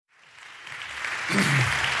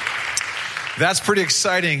That's pretty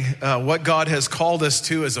exciting, what God has called us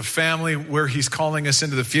to as a family, where he's calling us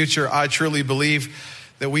into the future. I truly believe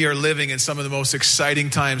that we are living in some of the most exciting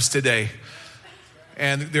times today.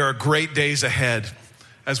 And there are great days ahead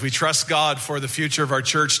as we trust God for the future of our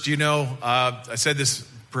church. Do you know, I said this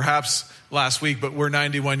perhaps last week, but we're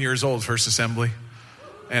 91 years old, First Assembly.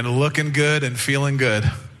 And looking good and feeling good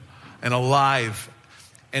and alive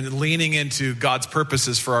and leaning into God's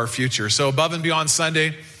purposes for our future. So Above and Beyond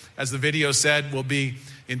Sunday, as the video said, will be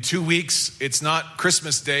in 2 weeks. It's not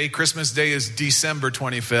Christmas Day. Christmas Day is December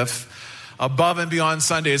 25th. Above and Beyond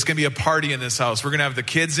Sunday, it's going to be a party in this house. We're going to have the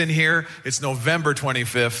kids in here. It's November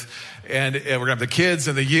 25th. And we're going to have the kids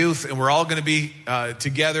and the youth. And we're all going to be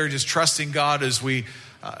together just trusting God as we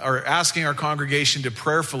are asking our congregation to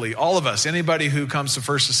prayerfully, all of us, anybody who comes to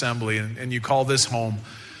First Assembly and you call this home,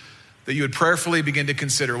 that you would prayerfully begin to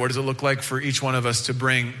consider what does it look like for each one of us to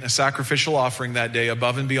bring a sacrificial offering that day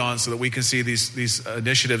above and beyond so that we can see these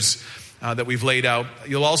initiatives that we've laid out.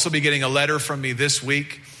 You'll also be getting a letter from me this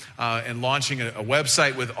week and launching a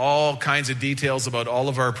website with all kinds of details about all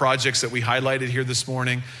of our projects that we highlighted here this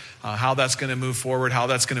morning, how that's going to move forward, how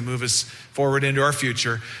that's going to move us forward into our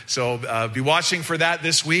future. So be watching for that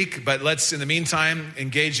this week, but let's, in the meantime,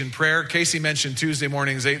 engage in prayer. Casey mentioned Tuesday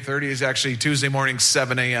mornings, 8:30 is actually Tuesday mornings,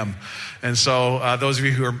 7 a.m. And so those of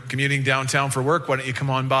you who are commuting downtown for work, why don't you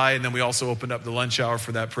come on by? And then we also opened up the lunch hour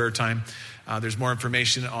for that prayer time. There's more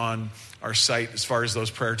information on our site as far as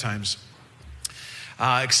those prayer times.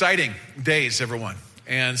 Exciting days, everyone.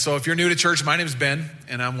 And so if you're new to church, my name is Ben,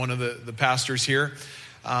 and I'm one of the pastors here.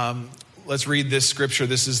 Let's read this scripture.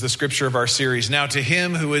 This is the scripture of our series. Now to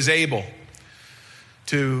him who is able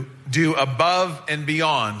to do above and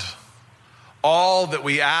beyond all that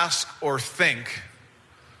we ask or think,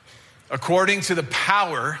 according to the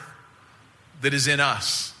power that is in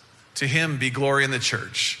us, to him be glory in the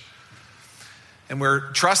church. And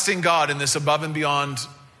we're trusting God in this above and beyond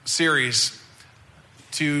series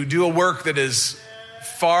to do a work that is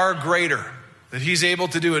far greater, that he's able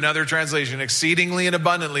to do, another translation, exceedingly and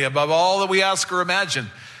abundantly above all that we ask or imagine.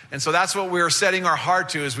 And so that's what we're setting our heart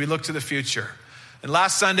to as we look to the future. And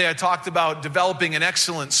last Sunday I talked about developing an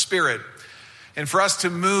excellent spirit. And for us to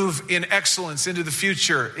move in excellence into the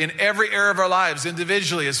future in every area of our lives,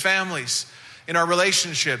 individually, as families, in our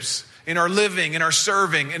relationships, in our living, in our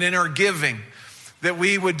serving, and in our giving, that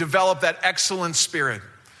we would develop that excellent spirit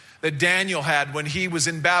that Daniel had when he was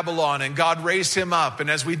in Babylon and God raised him up.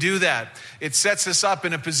 And as we do that, it sets us up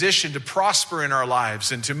in a position to prosper in our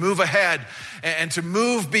lives and to move ahead and to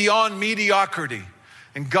move beyond mediocrity.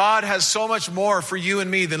 And God has so much more for you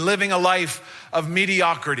and me than living a life of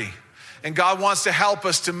mediocrity. And God wants to help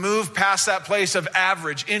us to move past that place of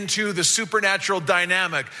average into the supernatural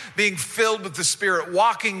dynamic, being filled with the Spirit,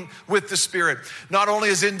 walking with the Spirit, not only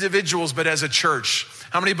as individuals, but as a church.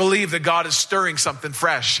 How many believe that God is stirring something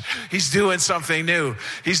fresh? He's doing something new.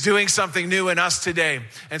 He's doing something new in us today.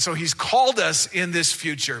 And so he's called us in this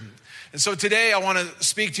future. And so today I want to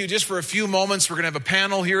speak to you just for a few moments. We're going to have a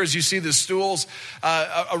panel here as you see the stools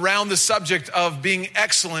around the subject of being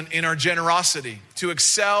excellent in our generosity, to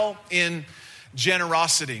excel in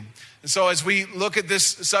generosity. And so as we look at this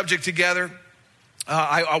subject together,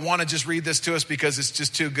 I want to just read this to us because it's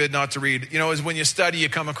just too good not to read. You know, as when you study, you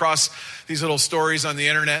come across these little stories on the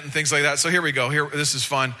internet and things like that. So here we go. This is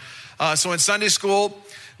fun. So in Sunday school,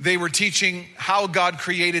 they were teaching how God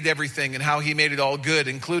created everything and how he made it all good,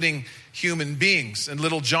 including human beings. And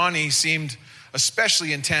little Johnny seemed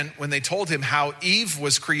especially intent when they told him how Eve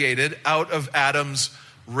was created out of Adam's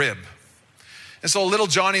rib. And so little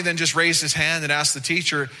Johnny then just raised his hand and asked the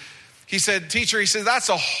teacher, he said, that's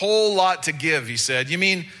a whole lot to give. He said, you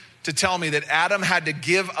mean to tell me that Adam had to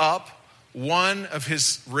give up one of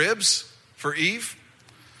his ribs for Eve?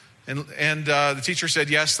 And the teacher said,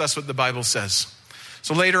 yes, that's what the Bible says.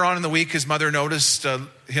 So later on in the week, his mother noticed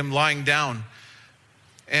him lying down.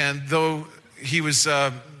 And though he was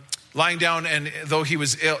lying down and though he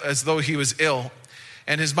was ill, as though he was ill.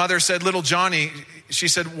 And his mother said, little Johnny, she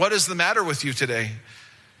said, what is the matter with you today?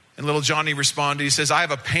 And little Johnny responded, he says, I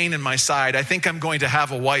have a pain in my side. I think I'm going to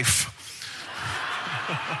have a wife.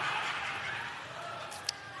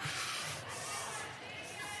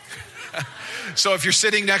 So if you're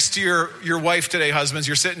sitting next to your wife today, husbands,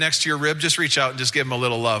 you're sitting next to your rib, just reach out and just give them a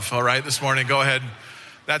little love, all right, this morning. Go ahead.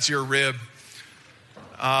 That's your rib.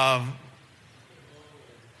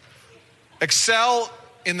 Excel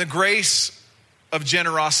in the grace of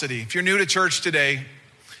generosity. If you're new to church today,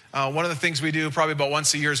 one of the things we do probably about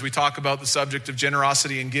once a year is we talk about the subject of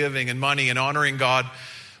generosity and giving and money and honoring God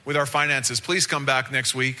with our finances. Please come back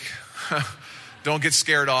next week. Don't get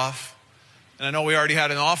scared off. And I know we already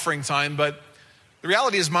had an offering time, but the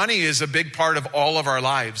reality is money is a big part of all of our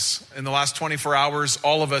lives. In the last 24 hours,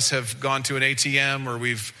 all of us have gone to an ATM, or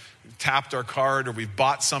we've tapped our card, or we've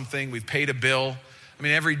bought something, we've paid a bill. I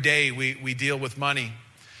mean, every day we deal with money.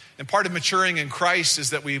 And part of maturing in Christ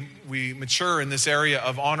is that we mature in this area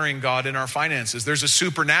of honoring God in our finances. There's a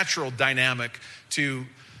supernatural dynamic to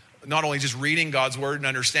not only just reading God's word and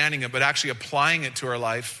understanding it, but actually applying it to our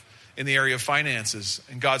life in the area of finances,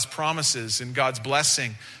 and God's promises and God's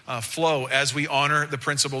blessing flow as we honor the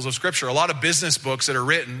principles of Scripture. A lot of business books that are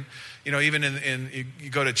written, even you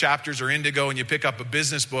go to Chapters or Indigo and you pick up a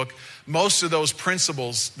business book, most of those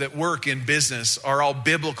principles that work in business are all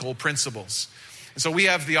biblical principles. And so we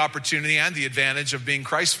have the opportunity and the advantage of being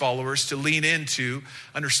Christ followers to lean into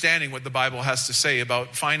understanding what the Bible has to say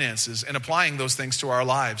about finances and applying those things to our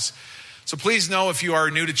lives. So please know, if you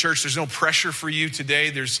are new to church, there's no pressure for you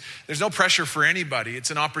today. There's no pressure for anybody.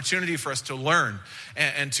 It's an opportunity for us to learn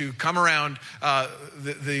and to come around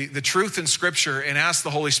the truth in Scripture and ask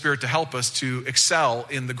the Holy Spirit to help us to excel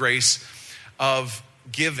in the grace of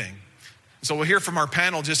giving. So we'll hear from our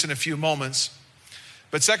panel just in a few moments.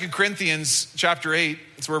 But 2 Corinthians chapter 8,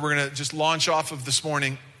 it's where we're going to just launch off of this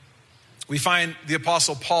morning. We find the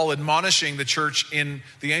Apostle Paul admonishing the church in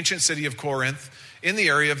the ancient city of Corinth in the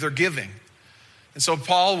area of their giving. And so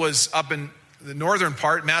Paul was up in the northern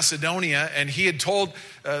part, Macedonia, and he had told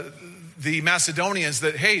the Macedonians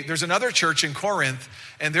that, hey, there's another church in Corinth,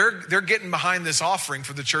 and they're getting behind this offering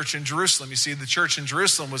for the church in Jerusalem. You see, the church in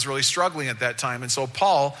Jerusalem was really struggling at that time. And so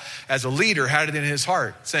Paul, as a leader, had it in his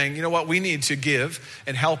heart, saying, you know what, we need to give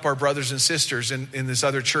and help our brothers and sisters in this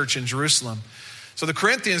other church in Jerusalem. So the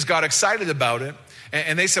Corinthians got excited about it,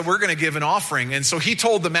 and they said, we're going to give an offering. And so he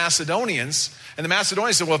told the Macedonians, and the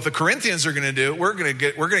Macedonians said, well, if the Corinthians are going to do it, we're going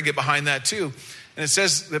to get behind that too. And it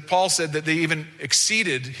says that Paul said that they even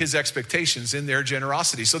exceeded his expectations in their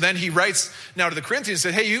generosity. So then he writes now to the Corinthians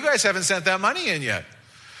and said, hey, you guys haven't sent that money in yet.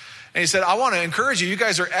 And he said, I want to encourage you. You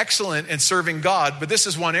guys are excellent in serving God, but this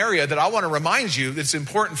is one area that I want to remind you that it's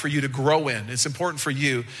important for you to grow in. It's important for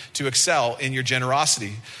you to excel in your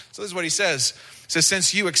generosity. So this is what he says. He says,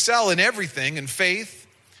 since you excel in everything, in faith,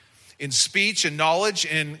 in speech and knowledge,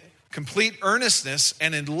 in complete earnestness,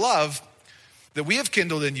 and in love that we have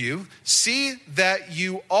kindled in you, see that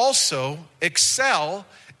you also excel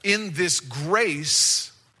in this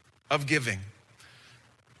grace of giving.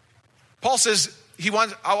 Paul says,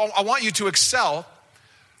 I want you to excel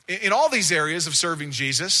in all these areas of serving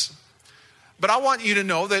Jesus, but I want you to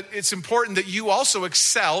know that it's important that you also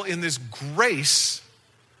excel in this grace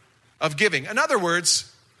of giving. In other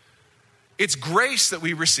words, it's grace that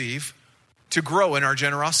we receive to grow in our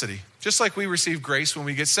generosity. Just like we receive grace when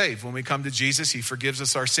we get saved. When we come to Jesus, he forgives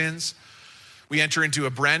us our sins. We enter into a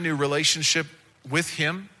brand new relationship with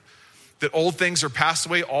him. That old things are passed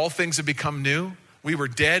away, all things have become new. We were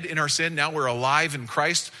dead in our sin, now we're alive in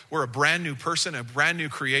Christ. We're a brand new person, a brand new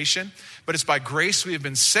creation. But it's by grace we have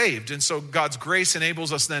been saved. And so God's grace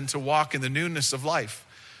enables us then to walk in the newness of life.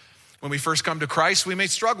 When we first come to Christ, we may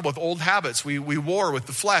struggle with old habits. We war with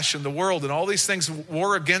the flesh and the world, and all these things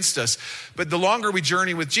war against us. But the longer we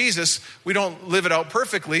journey with Jesus, we don't live it out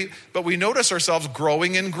perfectly, but we notice ourselves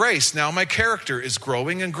growing in grace. Now my character is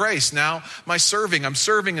growing in grace. Now I'm serving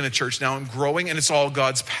in a church. Now I'm growing, and it's all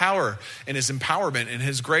God's power and his empowerment and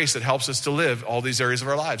his grace that helps us to live all these areas of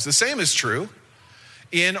our lives. The same is true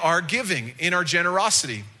in our giving, in our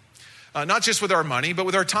generosity. Not just with our money, but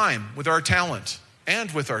with our time, with our talent,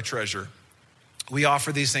 and with our treasure. We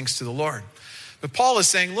offer these things to the Lord. But Paul is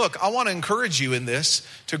saying, look, I want to encourage you in this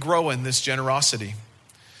to grow in this generosity.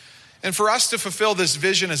 And for us to fulfill this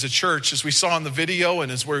vision as a church, as we saw in the video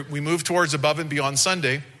and as we move towards Above and Beyond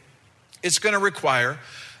Sunday, it's going to require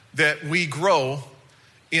that we grow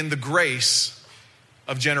in the grace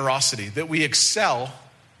of generosity, that we excel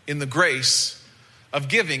in the grace of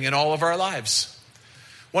giving in all of our lives.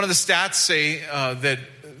 One of the stats say that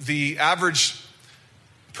the average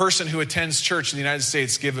person who attends church in the United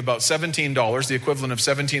States give about $17, the equivalent of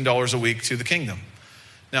 $17 a week to the kingdom.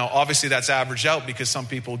 Now, obviously that's averaged out because some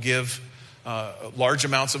people give large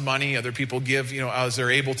amounts of money. Other people give, as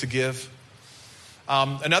they're able to give.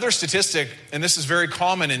 Another statistic, and this is very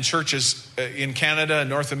common in churches in Canada and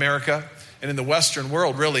North America and in the Western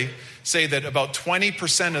world really, say that about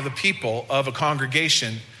 20% of the people of a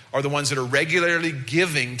congregation are the ones that are regularly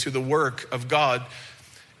giving to the work of God.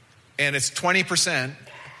 And it's 20%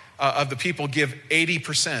 of the people give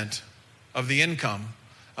 80% of the income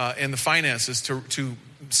and the finances to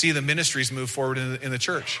see the ministries move forward in the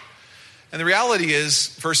church. And the reality is,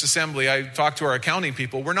 First Assembly, I talked to our accounting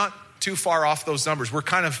people, we're not too far off those numbers. We're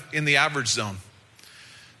kind of in the average zone.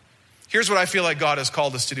 Here's what I feel like God has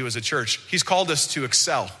called us to do as a church. He's called us to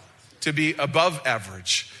excel, to be above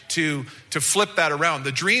average, to flip that around.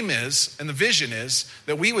 The dream is, and the vision is,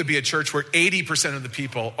 that we would be a church where 80% of the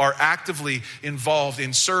people are actively involved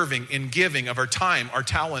in serving, in giving of our time, our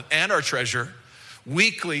talent, and our treasure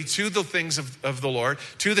weekly to the things of the Lord,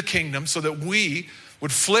 to the kingdom, so that we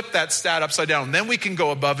would flip that stat upside down. Then we can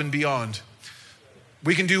go above and beyond.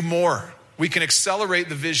 We can do more. We can accelerate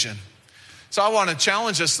the vision. So I want to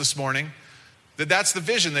challenge us this morning that that's the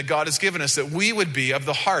vision that God has given us, that we would be of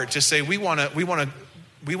the heart to say we want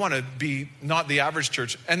to be not the average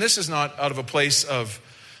church. And this is not out of a place of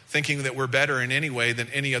thinking that we're better in any way than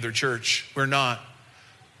any other church. We're not.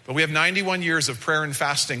 But we have 91 years of prayer and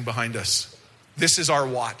fasting behind us. This is our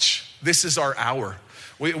watch. This is our hour.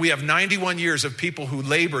 We have 91 years of people who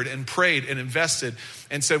labored and prayed and invested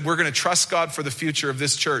and said, we're going to trust God for the future of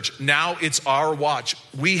this church. Now it's our watch.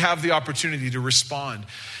 We have the opportunity to respond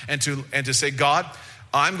and to say, God,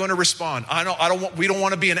 I'm going to respond. We don't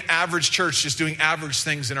want to be an average church just doing average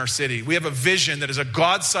things in our city. We have a vision that is a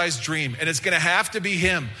God-sized dream, and it's going to have to be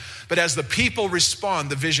Him. But as the people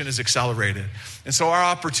respond, the vision is accelerated. And so our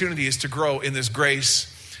opportunity is to grow in this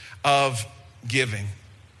grace of giving.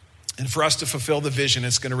 And for us to fulfill the vision,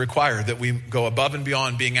 it's going to require that we go above and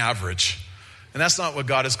beyond being average. And that's not what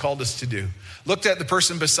God has called us to do. Look at the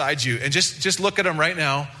person beside you and just look at them right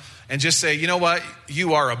now and just say, you know what?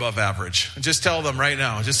 You are above average. And just tell them right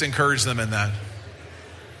now. Just encourage them in that.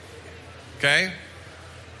 Okay?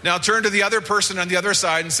 Now turn to the other person on the other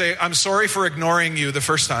side and say, I'm sorry for ignoring you the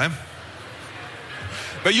first time,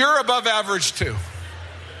 but you're above average too.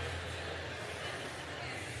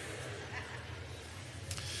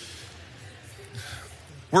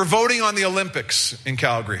 We're voting on the Olympics in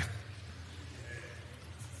Calgary.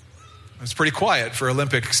 It's pretty quiet for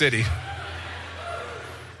Olympic City.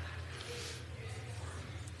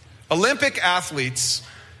 Olympic athletes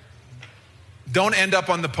don't end up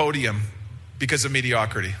on the podium because of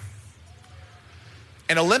mediocrity.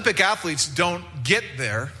 And Olympic athletes don't get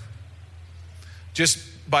there just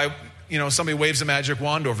by, somebody waves a magic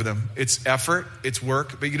wand over them. It's effort, it's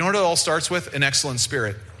work. But you know what it all starts with? An excellent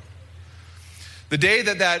spirit. The day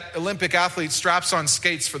that Olympic athlete straps on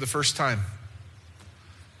skates for the first time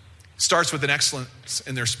starts with an excellence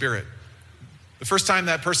in their spirit. The first time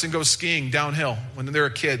that person goes skiing downhill when they're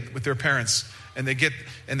a kid with their parents and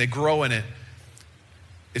they grow in it,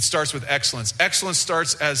 it starts with excellence. Excellence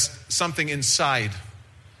starts as something inside.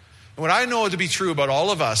 And what I know to be true about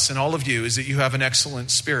all of us and all of you is that you have an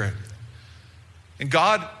excellent spirit. And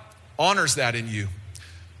God honors that in you.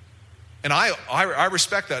 And I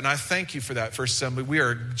respect that, and I thank you for that, First Assembly. We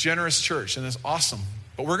are a generous church, and it's awesome.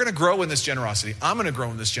 But we're going to grow in this generosity. I'm going to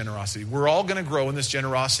grow in this generosity. We're all going to grow in this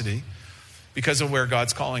generosity because of where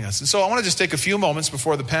God's calling us. And so I want to just take a few moments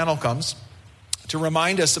before the panel comes to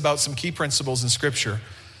remind us about some key principles in Scripture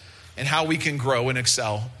and how we can grow and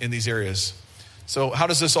excel in these areas. So how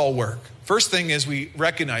does this all work? First thing is we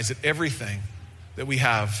recognize that everything that we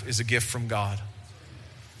have is a gift from God.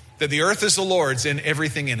 That the earth is the Lord's and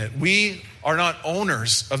everything in it. We are not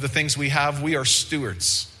owners of the things we have. We are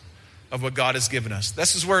stewards of what God has given us.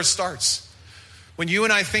 This is where it starts. When you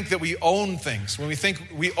and I think that we own things, when we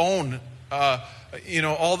think we own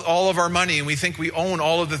all of our money, and we think we own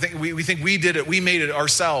all of the things, we think we did it, we made it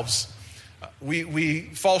ourselves. We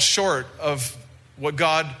fall short of what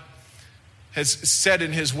God has said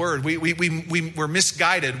in His word. We're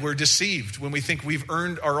misguided. We're deceived when we think we've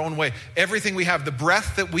earned our own way. Everything we have, the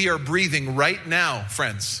breath that we are breathing right now,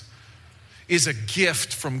 friends, is a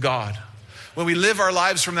gift from God. When we live our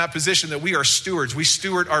lives from that position that we are stewards, we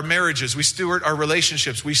steward our marriages, we steward our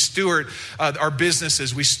relationships, we steward our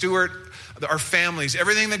businesses, we steward our families.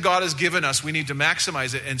 Everything that God has given us, we need to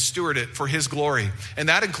maximize it and steward it for His glory. And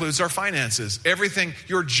that includes our finances. Everything,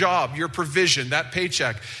 your job, your provision, that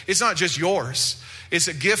paycheck, it's not just yours. It's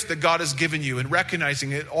a gift that God has given you, and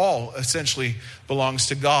recognizing it all essentially belongs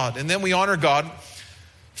to God. And then we honor God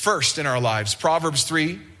first in our lives. Proverbs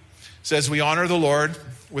 3 says we honor the Lord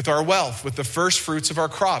with our wealth, with the first fruits of our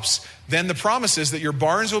crops. Then the promise is that your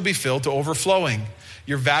barns will be filled to overflowing.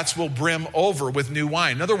 Your vats will brim over with new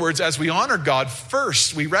wine. In other words, as we honor God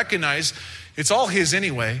first, we recognize it's all His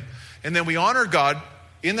anyway. And then we honor God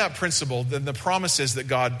in that principle, then the promises that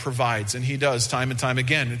God provides. And He does time and time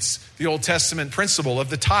again. It's the Old Testament principle of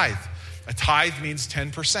the tithe. A tithe means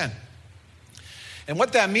 10%. And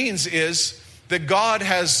what that means is that God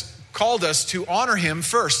has called us to honor Him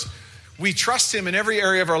first. We trust Him in every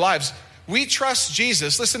area of our lives. We trust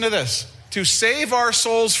Jesus, listen to this, to save our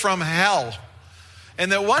souls from hell.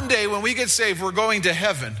 And that one day when we get saved, we're going to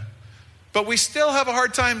heaven. But we still have a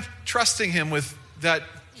hard time trusting Him with that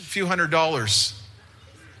few $100s.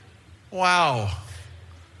 Wow.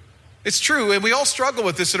 It's true, and we all struggle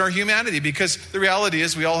with this in our humanity because the reality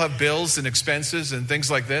is we all have bills and expenses and things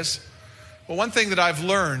like this. But one thing that I've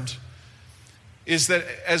learned is that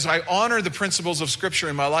as I honor the principles of Scripture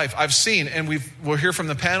in my life, I've seen, and we'll hear from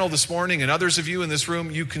the panel this morning and others of you in this room,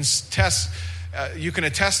 you can attest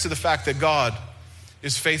to the fact that God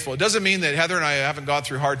is faithful. It doesn't mean that Heather and I haven't gone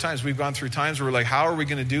through hard times. We've gone through times where we're like, how are we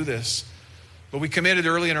going to do this? But we committed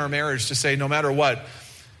early in our marriage to say, no matter what,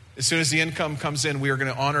 as soon as the income comes in, we are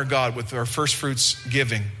going to honor God with our first fruits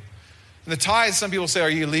giving. And the tithe, some people say, are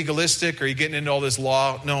you legalistic? Are you getting into all this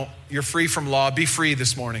law? No, you're free from law. Be free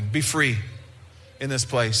this morning. Be free in this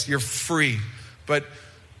place. You're free. But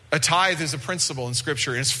a tithe is a principle in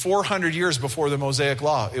Scripture. And it's 400 years before the Mosaic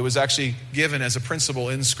Law. It was actually given as a principle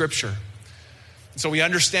in Scripture. So we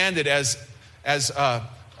understand it as a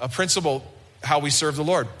principle, how we serve the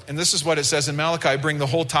Lord. And this is what it says in Malachi, bring the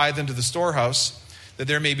whole tithe into the storehouse, that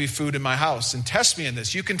there may be food in my house. And test me in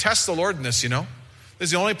this. You can test the Lord in this, you know. This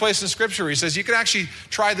is the only place in Scripture where he says you can actually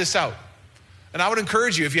try this out. And I would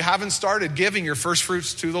encourage you, if you haven't started giving your first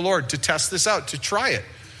fruits to the Lord, to test this out, to try it.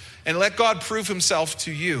 And let God prove himself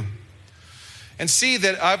to you. And see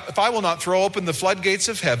that if I will not throw open the floodgates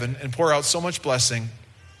of heaven and pour out so much blessing,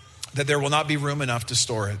 that there will not be room enough to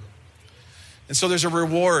store it. And so there's a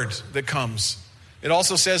reward that comes. It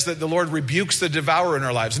also says that the Lord rebukes the devourer in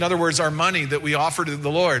our lives. In other words, our money that we offer to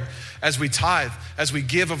the Lord as we tithe, as we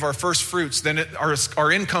give of our first fruits, then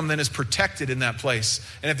our income then is protected in that place.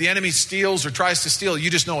 And if the enemy steals or tries to steal,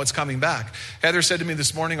 you just know it's coming back. Heather said to me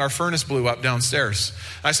this morning, our furnace blew up downstairs.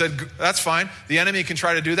 I said, that's fine. The enemy can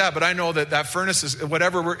try to do that, but I know that furnace is,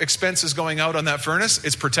 whatever expense is going out on that furnace,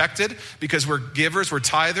 it's protected because we're givers, we're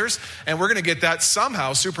tithers, and we're going to get that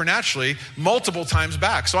somehow supernaturally multiple times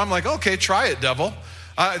back. So I'm like, okay, try it, devil.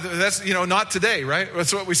 That's, not today, right?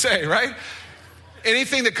 That's what we say, right?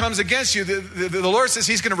 Anything that comes against you, the Lord says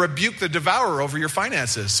he's going to rebuke the devourer over your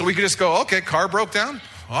finances. So we could just go, okay, car broke down.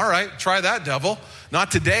 All right, try that, devil.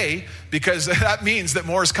 Not today, because that means that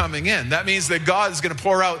more is coming in. That means that God is going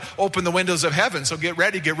to open the windows of heaven. So get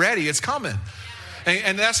ready, it's coming.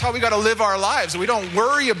 And that's how we got to live our lives. We don't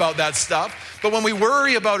worry about that stuff. But when we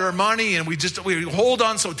worry about our money and we hold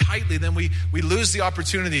on so tightly, then we lose the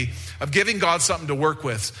opportunity of giving God something to work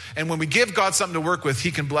with. And when we give God something to work with,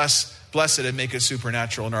 he can bless it and make it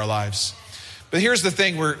supernatural in our lives. But here's the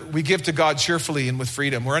thing, we give to God cheerfully and with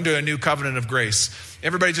freedom. We're under a new covenant of grace.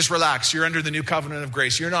 Everybody just relax. You're under the new covenant of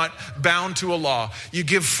grace. You're not bound to a law. You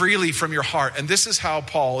give freely from your heart. And this is how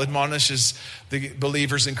Paul admonishes the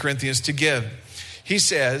believers in Corinthians to give. He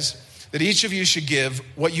says that each of you should give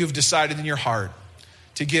what you've decided in your heart,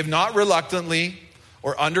 to give not reluctantly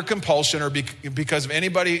or under compulsion or because of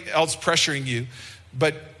anybody else pressuring you,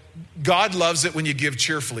 but God loves it when you give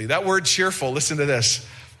cheerfully. That word cheerful, listen to this.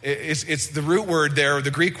 It's the root word there, or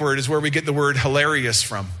the Greek word is where we get the word hilarious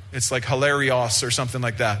from. It's like hilarios or something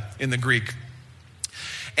like that in the Greek.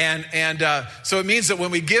 And so it means that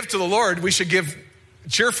when we give to the Lord, we should give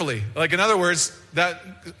cheerfully. Like, in other words, that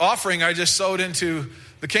offering I just sowed into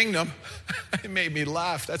the kingdom, it made me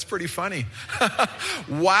laugh. That's pretty funny.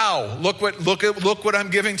 Wow, look what I'm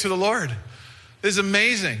giving to the Lord. This is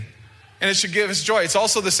amazing. And it should give us joy. It's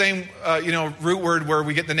also the same root word where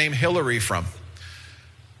we get the name Hillary from,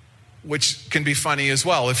 which can be funny as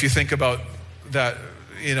well. If you think about that,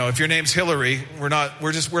 if your name's Hillary,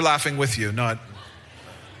 we're laughing with you, not.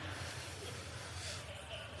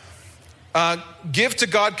 Give to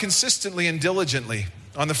God consistently and diligently.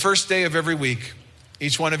 On the first day of every week,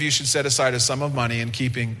 each one of you should set aside a sum of money in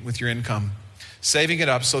keeping with your income, saving it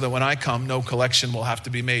up so that when I come, no collection will have to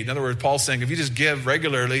be made. In other words, Paul's saying, if you just give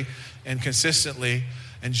regularly and consistently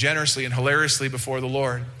and generously and hilariously before the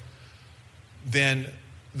Lord, then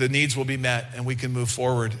the needs will be met and we can move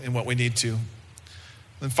forward in what we need to.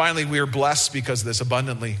 And finally, we are blessed because of this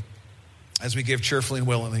abundantly. As we give cheerfully and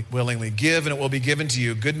willingly. Give and it will be given to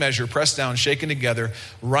you. Good measure, pressed down, shaken together,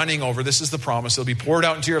 running over. This is the promise. It'll be poured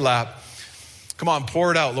out into your lap. Come on, pour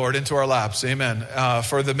it out, Lord, into our laps. Amen.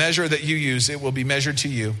 For the measure that you use, it will be measured to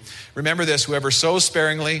you. Remember this, whoever sows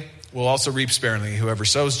sparingly will also reap sparingly. Whoever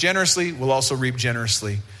sows generously will also reap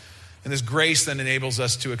generously. And this grace then enables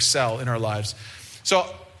us to excel in our lives. So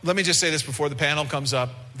let me just say this before the panel comes up.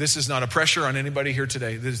 This is not a pressure on anybody here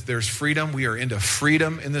today. There's freedom. We are into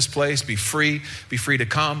freedom in this place. Be free to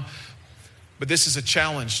come. But this is a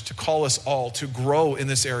challenge to call us all to grow in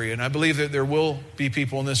this area. And I believe that there will be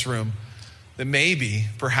people in this room that maybe,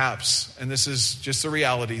 perhaps, and this is just the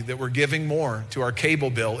reality, that we're giving more to our cable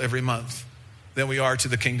bill every month than we are to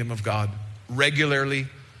the kingdom of God. Regularly,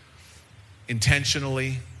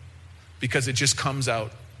 intentionally, because it just comes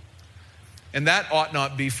out. And that ought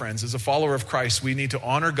not be, friends. As a follower of Christ, we need to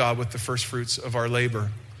honor God with the first fruits of our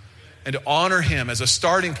labor. And to honor him as a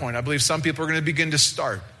starting point. I believe some people are going to begin to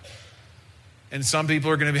start. And some people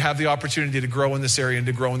are going to have the opportunity to grow in this area and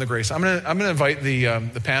to grow in the grace. I'm going to invite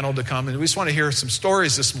the panel to come. And we just want to hear some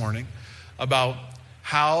stories this morning about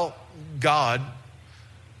how God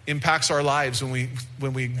impacts our lives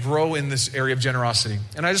when we grow in this area of generosity.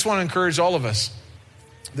 And I just want to encourage all of us.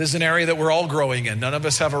 This is an area that we're all growing in. None of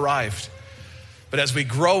us have arrived. But as we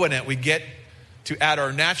grow in it, we get to add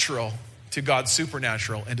our natural to God's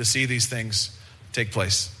supernatural and to see these things take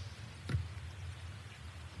place.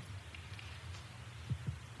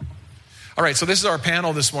 All right, so this is our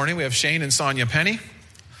panel this morning. We have Shane and Sonia Penny.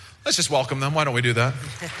 Let's just welcome them. Why don't we do that?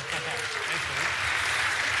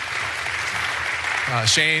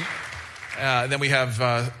 Shane. Then we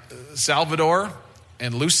have Salvador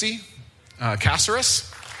and Lucy Caceres.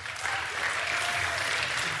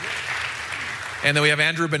 And then we have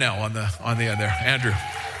Andrew Bennell on the end there. Andrew.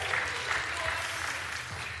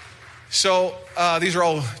 So these are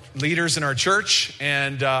all leaders in our church,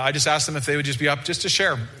 and I just asked them if they would just be up just to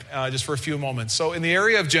share just for a few moments. So in the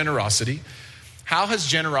area of generosity, how has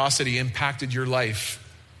generosity impacted your life?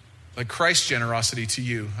 Like Christ's generosity to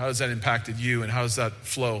you, how has that impacted you, and how does that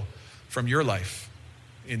flow from your life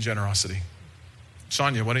in generosity?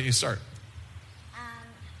 Sonia, why don't you start?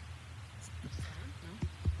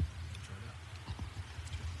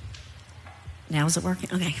 Now is it working?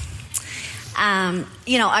 Okay.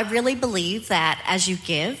 I really believe that as you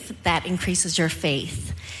give, that increases your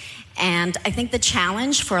faith. And I think the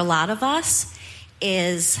challenge for a lot of us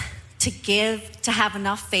is to have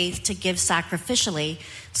enough faith to give sacrificially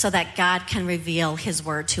so that God can reveal his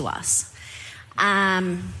word to us.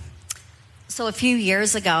 So a few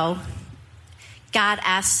years ago, God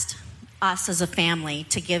asked us as a family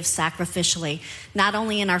to give sacrificially, not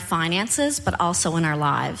only in our finances, but also in our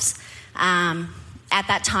lives. At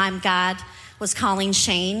that time, God was calling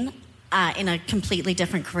Shane in a completely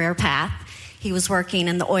different career path. He was working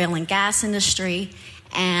in the oil and gas industry,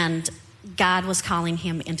 and God was calling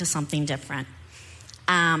him into something different.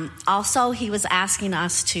 Also, he was asking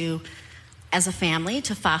us to, as a family,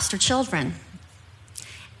 to foster children.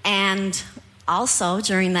 And also,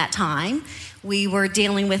 during that time, we were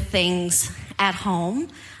dealing with things at home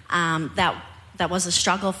that was a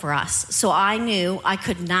struggle for us. So I knew I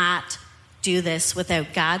could not do this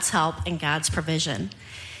without God's help and God's provision.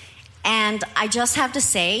 And I just have to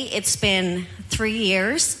say, it's been 3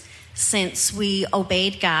 years since we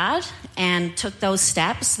obeyed God and took those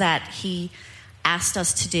steps that he asked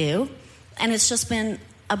us to do. And it's just been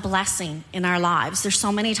a blessing in our lives. There's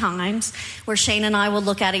so many times where Shane and I will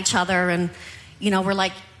look at each other and, we're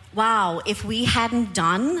like, wow, if we hadn't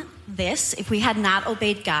done this, if we had not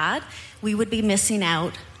obeyed God, we would be missing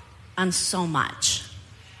out on so much.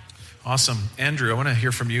 Awesome. Andrew, I want to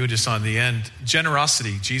hear from you just on the end.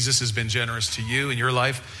 Generosity. Jesus has been generous to you in your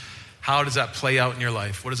life. How does that play out in your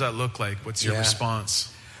life? What does that look like? What's your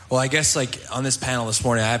response? Well, I guess on this panel this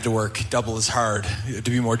morning, I have to work double as hard to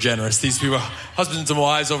be more generous. These people, husbands and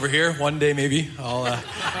wives over here, one day maybe I'll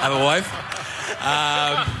have a wife.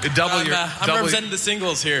 I'm representing the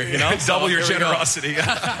singles here, Double your generosity.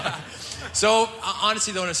 So,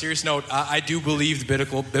 honestly, though, on a serious note, I do believe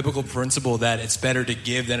the biblical principle that it's better to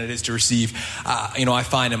give than it is to receive. I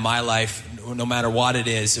find in my life, no matter what it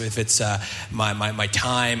is, if it's my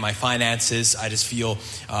time, my finances, I just feel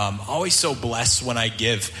always so blessed when I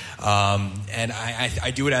give. And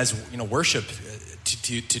I do it as, worship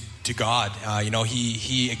to God.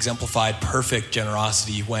 He exemplified perfect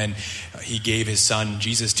generosity when he gave his son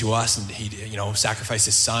Jesus to us, and he sacrificed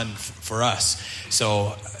his son for us.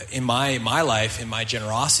 So in my life, in my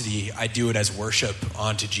generosity, I do it as worship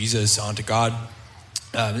unto Jesus, unto God.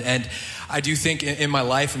 And I do think in my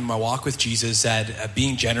life and my walk with Jesus that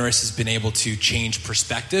being generous has been able to change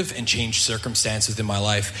perspective and change circumstances in my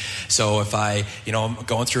life. So if I'm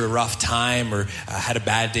going through a rough time or had a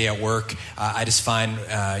bad day at work, I just find,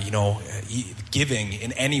 giving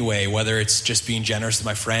in any way, whether it's just being generous to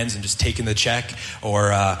my friends and just taking the check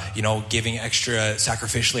or, giving extra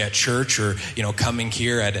sacrificially at church or, coming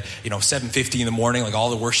here at, 7:50 in the morning, like all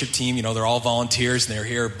the worship team, they're all volunteers and they're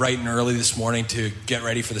here bright and early this morning to get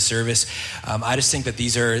ready for the service. I just think that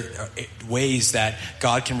these are ways that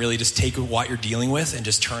God can really just take what you're dealing with and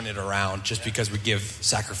just turn it around just because we give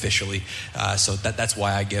sacrificially. So that's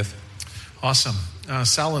why I give. Awesome.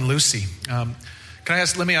 Sal and Lucy,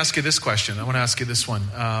 let me ask you this question. I want to ask you this one.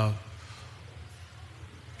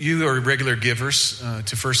 You are regular givers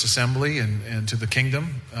to First Assembly and to the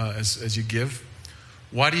kingdom as you give.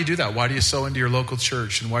 Why do you do that? Why do you sow into your local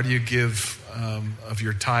church? And why do you give of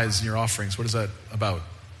your tithes and your offerings. What is that about?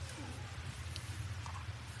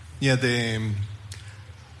 Yeah, the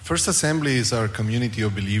First Assembly is our community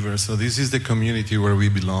of believers. So this is the community where we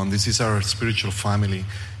belong. This is our spiritual family.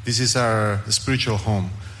 This is our spiritual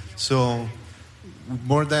home. So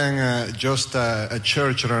more than just a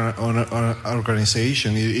church or an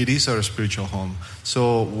organization, it is our spiritual home.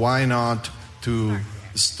 So why not to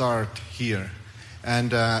start here?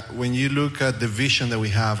 And when you look at the vision that we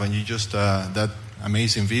have, and you just that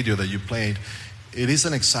amazing video that you played, it is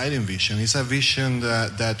an exciting vision. It's a vision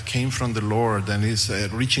that came from the Lord and is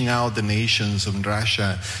reaching out the nations of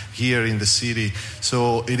Russia here in the city.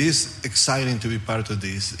 So it is exciting to be part of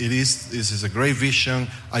this. This is a great vision.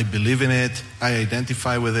 I believe in it. I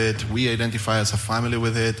identify with it. We identify as a family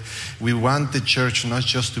with it. We want the church not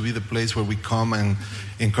just to be the place where we come and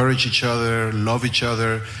encourage each other, love each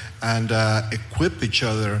other, and equip each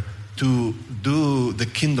other to do the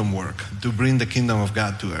kingdom work, to bring the kingdom of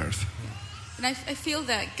God to earth. And I feel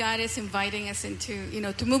that God is inviting us into,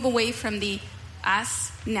 to move away from the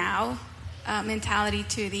us now mentality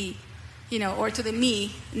to the, or to the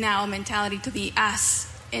me now mentality to the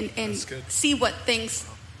us, and see what things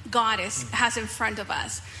God has in front of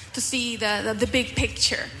us, to see the big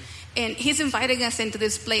picture. And He's inviting us into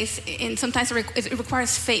this place, and sometimes it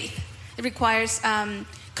requires faith. It requires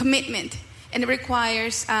commitment, and it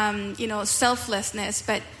requires, selflessness.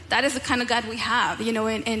 But that is the kind of God we have,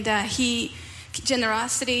 and He...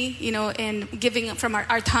 generosity, and giving from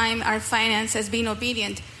our time, our finances, being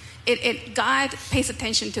obedient. God pays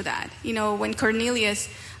attention to that. When Cornelius,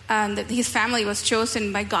 his family was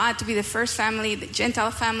chosen by God to be the first family, the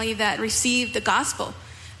Gentile family that received the gospel.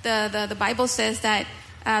 The Bible says that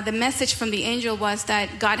the message from the angel was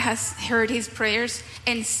that God has heard his prayers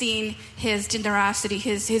and seen his generosity,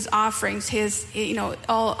 his offerings,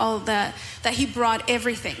 that he brought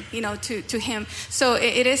everything, to him. So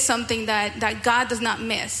it is something that God does not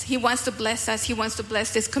miss. He wants to bless us. He wants to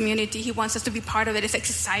bless this community. He wants us to be part of it. It's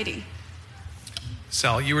exciting.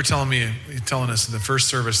 Sal, you were telling us in the first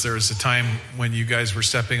service there was a time when you guys were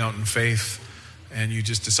stepping out in faith and you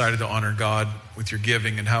just decided to honor God with your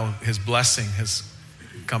giving and how his blessing has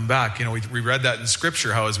come back. We read that in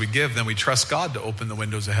Scripture, how as we give, then we trust God to open the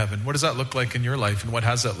windows of heaven. What does that look like in your life, and what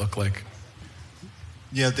has that looked like?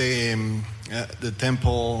 Yeah, the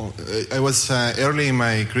temple. I was early in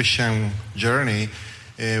my Christian journey.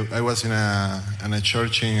 I was in a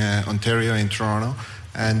church in Ontario, in Toronto,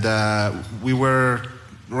 and we were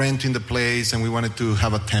renting the place, and we wanted to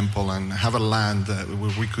have a temple and have a land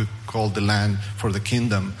where we could call the land for the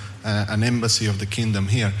kingdom, an embassy of the kingdom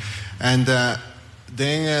here, and.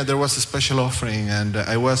 Then there was a special offering, and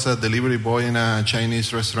I was a delivery boy in a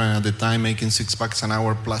Chinese restaurant at the time, making $6 an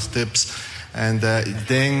hour plus tips. And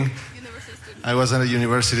then I was a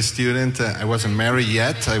university student. I wasn't married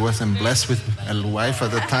yet. I wasn't blessed with a wife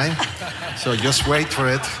at the time. So just wait for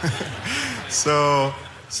it. So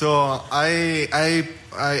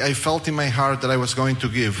I felt in my heart that I was going to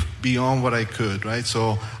give beyond what I could, right?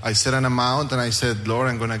 So I set an amount, and I said, Lord,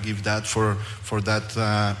 I'm going to give that for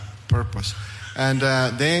that purpose. And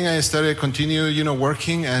then I started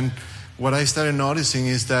working, and what I started noticing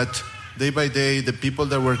is that day by day, the people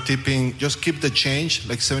that were tipping, just keep the change,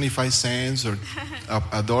 like 75 cents or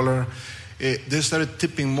 $1, they started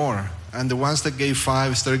tipping more. And the ones that gave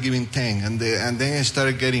 5 started giving 10, and then I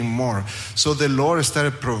started getting more. So the Lord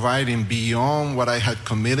started providing beyond what I had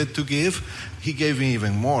committed to give. He gave me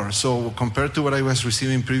even more. So compared to what I was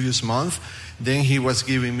receiving previous month, then he was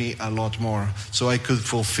giving me a lot more. So I could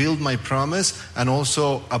fulfill my promise and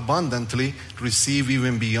also abundantly receive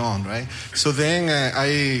even beyond, right? So then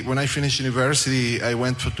when I finished university, I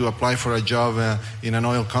went to apply for a job in an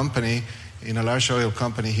oil company, in a large oil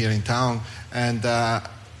company here in town. And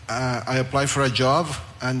I applied for a job,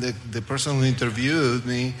 and the person who interviewed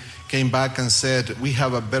me came back and said, we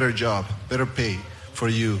have a better job, better pay for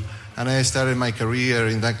you. And I started my career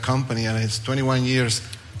in that company, and it's 21 years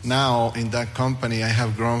now in that company. I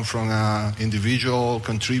have grown from an individual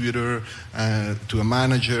contributor to a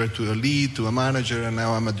manager, to a lead, to a manager, and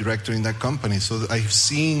now I'm a director in that company. So I've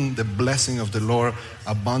seen the blessing of the Lord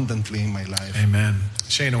abundantly in my life. Amen.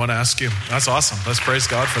 Shane, I want to ask you. That's awesome. Let's praise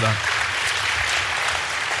God for that.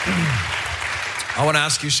 I want to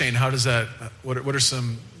ask you, Shane, how does that, what are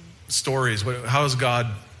some stories? How has God,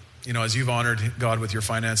 as you've honored God with your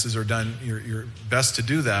finances or done your best to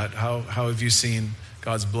do that, how have you seen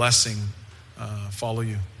God's blessing follow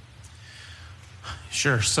you?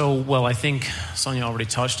 Sure. So, I think Sonia already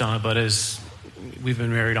touched on it, but as we've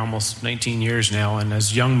been married almost 19 years now, and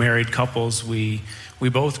as young married couples, we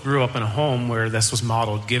both grew up in a home where this was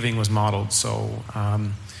modeled, giving was modeled. So,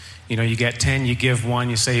 You get 10, you give 1,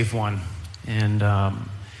 you save 1. And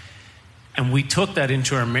we took that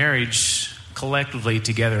into our marriage collectively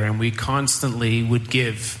together, and we constantly would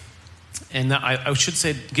give. And I should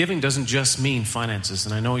say, giving doesn't just mean finances,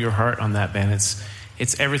 and I know your heart on that, Ben.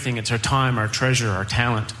 It's everything. It's our time, our treasure, our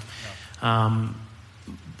talent.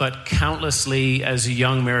 But countlessly, as a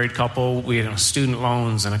young married couple, we had student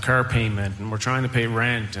loans and a car payment, and we're trying to pay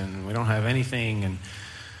rent, and we don't have anything,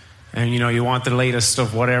 and you want the latest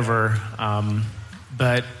of whatever.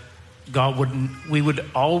 But we would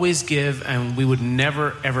always give, and we would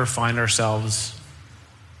never ever find ourselves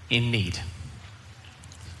in need.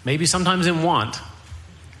 Maybe sometimes in want,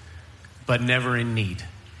 but never in need.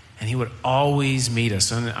 And he would always meet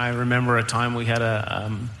us. And I remember a time we had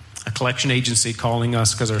a collection agency calling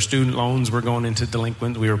us because our student loans were going into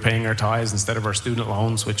delinquent. We were paying our tithes instead of our student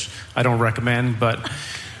loans, which I don't recommend. But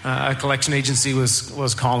a collection agency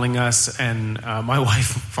was calling us, and my wife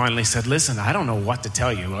finally said, "Listen, I don't know what to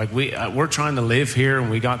tell you. Like we're trying to live here, and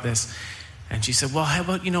we got this." And she said, "Well, how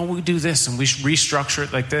about we do this and we restructure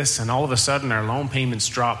it like this?" And all of a sudden, our loan payments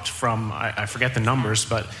dropped from I forget the numbers,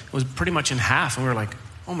 but it was pretty much in half. And we were like,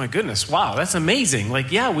 "Oh my goodness, wow, that's amazing!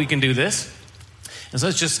 Like, yeah, we can do this." And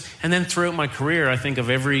so and then throughout my career, I think of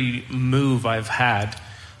every move I've had,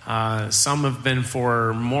 some have been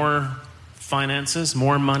for more finances,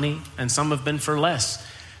 more money, and some have been for less.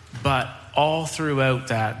 But all throughout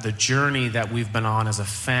that, the journey that we've been on as a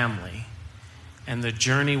family, and the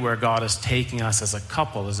journey where God is taking us as a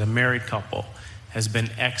couple, as a married couple, has been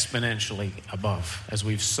exponentially above as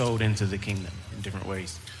we've sowed into the kingdom in different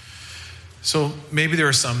ways. So maybe there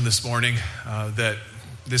are some this morning that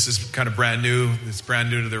this is kind of brand new. It's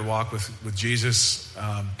brand new to their walk with Jesus,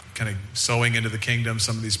 kind of sowing into the kingdom,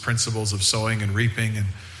 some of these principles of sowing and reaping.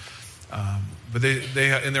 But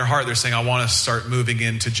they in their heart, they're saying, "I want to start moving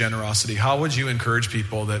into generosity." How would you encourage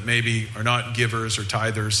people that maybe are not givers or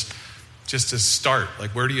tithers just to start?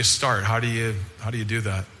 Like, where do you start? How do you do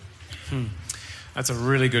that? That's a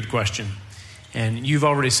really good question. And you've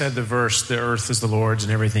already said the verse, "The earth is the Lord's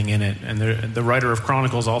and everything in it." And the writer of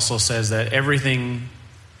Chronicles also says that everything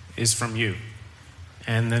is from you.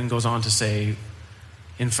 And then goes on to say,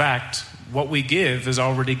 in fact, what we give is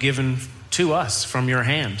already given to us from your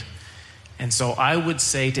hand. And so I would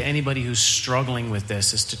say to anybody who's struggling with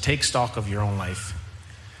this is to take stock of your own life,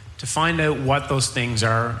 to find out what those things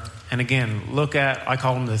are. And again, look at, I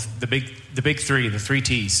call them the big three, the 3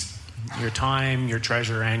 T's: your time, your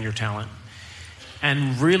treasure, and your talent.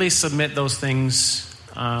 And really submit those things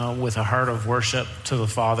with a heart of worship to the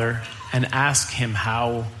Father, and ask him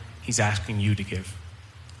how he's asking you to give.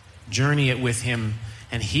 Journey it with him,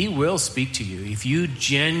 and he will speak to you. If you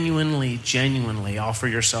genuinely offer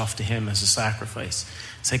yourself to him as a sacrifice,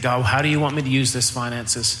 say, "God, how do you want me to use this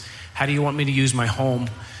finances? How do you want me to use my home,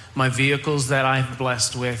 my vehicles that I've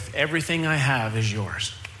blessed with? Everything I have is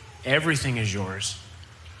yours. Everything is yours.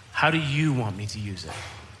 How do you want me to use it?"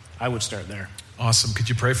 I would start there. Awesome. Could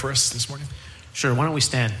you pray for us this morning? Sure. Why don't we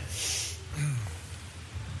stand?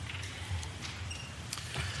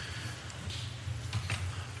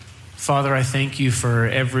 Father, I thank you for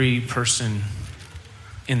every person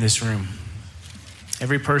in this room,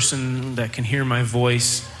 every person that can hear my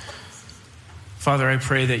voice. Father, I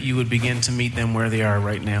pray that you would begin to meet them where they are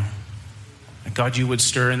right now. God, you would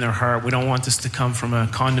stir in their heart. We don't want this to come from a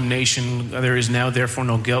condemnation. There is now, therefore,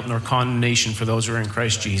 no guilt nor condemnation for those who are in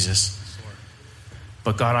Christ Jesus.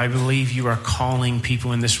 But God, I believe you are calling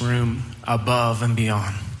people in this room above and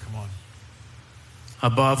beyond. Come on.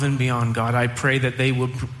 Above and beyond, God. I pray that they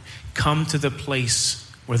would come to the place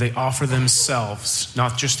where they offer themselves,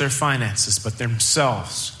 not just their finances, but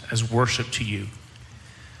themselves as worship to you.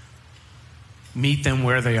 Meet them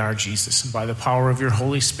where they are, Jesus, and by the power of your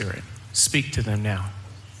Holy Spirit, speak to them now.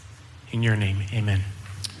 In your name, amen.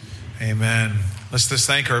 Amen. Let's just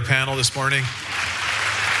thank our panel this morning.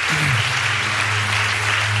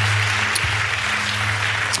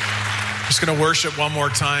 I'm just going to worship one more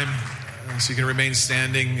time, so you can remain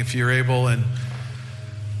standing if you're able. And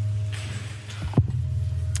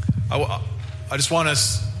I just want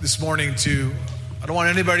us this morning I don't want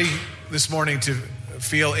anybody this morning to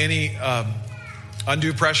feel any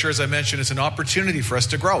undue pressure. As I mentioned, it's an opportunity for us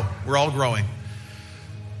to grow. We're all growing.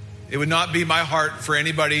 It would not be my heart for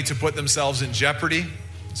anybody to put themselves in jeopardy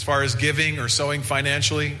as far as giving or sowing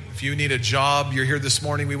financially. If you need a job, you're here this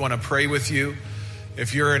morning, we want to pray with you.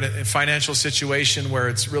 If you're in a financial situation where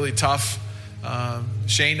it's really tough,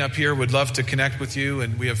 Shane up here would love to connect with you,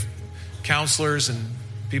 and we have counselors and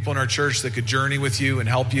people in our church that could journey with you and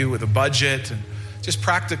help you with a budget and just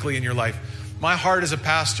practically in your life. My heart as a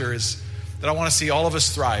pastor is that I want to see all of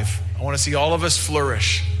us thrive. I want to see all of us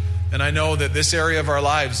flourish. And I know that this area of our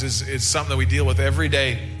lives is something that we deal with every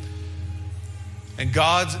day. And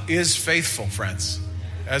God is faithful, friends.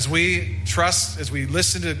 As we trust, as we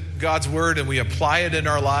listen to God's word and we apply it in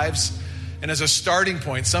our lives, and as a starting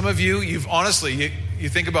point, some of you, you've honestly, you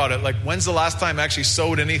think about it, like when's the last time I actually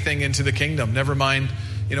sowed anything into the kingdom? Never mind,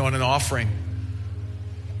 in an offering.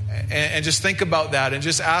 And just think about that and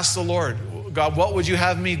just ask the Lord, God, what would you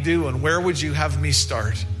have me do and where would you have me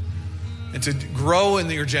start? And to grow in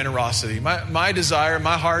your generosity. My desire,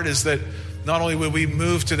 my heart is that not only would we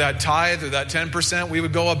move to that tithe or that 10%, we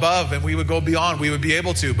would go above and we would go beyond. We would be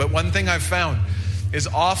able to. But one thing I've found is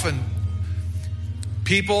often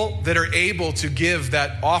people that are able to give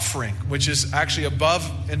that offering, which is actually above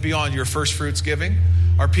and beyond your first fruits giving,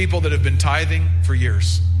 are people that have been tithing for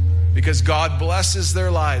years. Because God blesses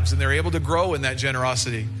their lives and they're able to grow in that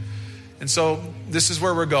generosity. And so this is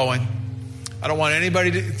where we're going. I don't want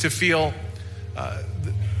anybody to feel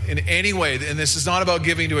in any way, and this is not about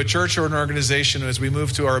giving to a church or an organization as we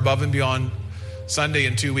move to our Above and Beyond Sunday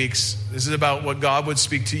in 2 weeks. This is about what God would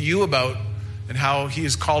speak to you about and how he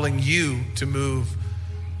is calling you to move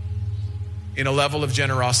in a level of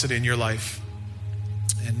generosity in your life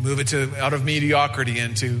and move it out of mediocrity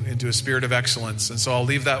into a spirit of excellence. And so I'll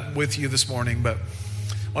leave that with you this morning. But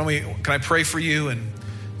can I pray for you and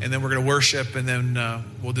then we're going to worship and then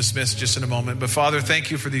we'll dismiss just in a moment. But Father,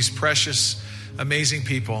 thank you for these precious, amazing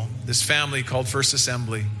people, this family called First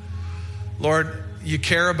Assembly. Lord, you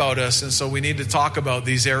care about us, and so we need to talk about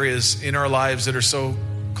these areas in our lives that are so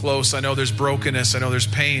close. I know there's brokenness. I know there's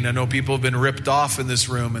pain. I know people have been ripped off in this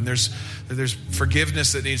room, and there's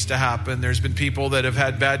forgiveness that needs to happen. There's been people that have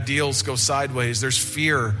had bad deals go sideways. There's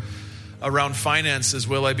fear around finances.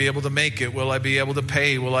 Will I be able to make it? Will I be able to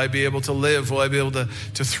pay? Will I be able to live? Will I be able to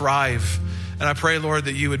thrive? And I pray, Lord,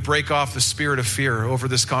 that you would break off the spirit of fear over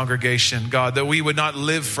this congregation, God, that we would not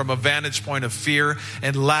live from a vantage point of fear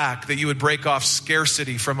and lack, that you would break off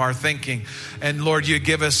scarcity from our thinking. And Lord, you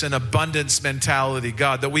give us an abundance mentality,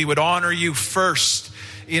 God, that we would honor you first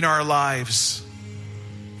in our lives.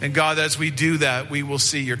 And God, as we do that, we will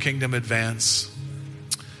see your kingdom advance.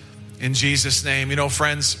 In Jesus' name.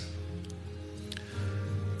 Friends,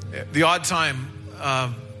 the odd time,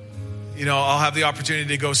 I'll have the opportunity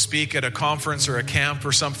to go speak at a conference or a camp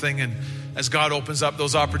or something. And as God opens up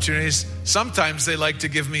those opportunities, sometimes they like to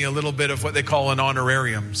give me a little bit of what they call an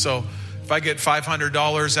honorarium. So if I get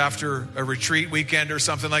 $500 after a retreat weekend or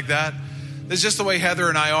something like that, that's just the way Heather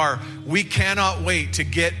and I are. We cannot wait to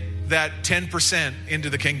get that 10% into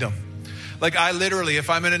the kingdom. Like I literally, if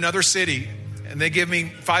I'm in another city and they give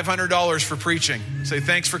me $500 for preaching, say,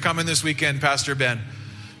 thanks for coming this weekend, Pastor Ben.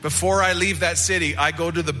 Before I leave that city, I go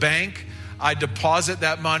to the bank, I deposit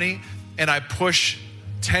that money, and I push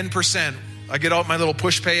 10%. I get out my little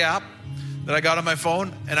push pay app that I got on my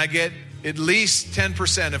phone, and I get at least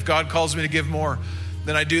 10%. If God calls me to give more,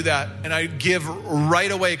 then I do that. And I give right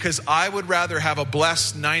away because I would rather have a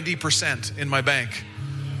blessed 90% in my bank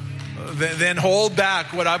than hold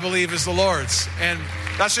back what I believe is the Lord's. And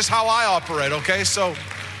that's just how I operate, okay? So,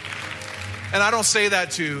 and I don't say that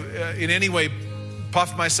to in any way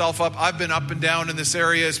puff myself up. I've been up and down in this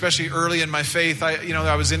area, especially early in my faith.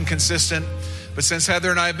 I was inconsistent. But since Heather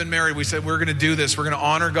and I have been married, we said we're going to do this. We're going to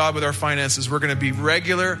honor God with our finances. We're going to be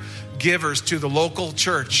regular givers to the local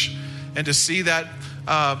church, and to see that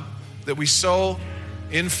that we sow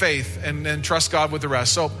in faith and trust God with the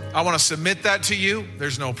rest. So I want to submit that to you.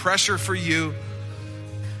 There's no pressure for you,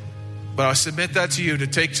 but I submit that to you to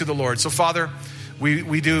take to the Lord. So Father,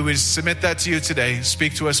 we submit that to you today.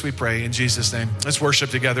 Speak to us, we pray, in Jesus' name. Let's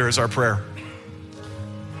worship together as our prayer.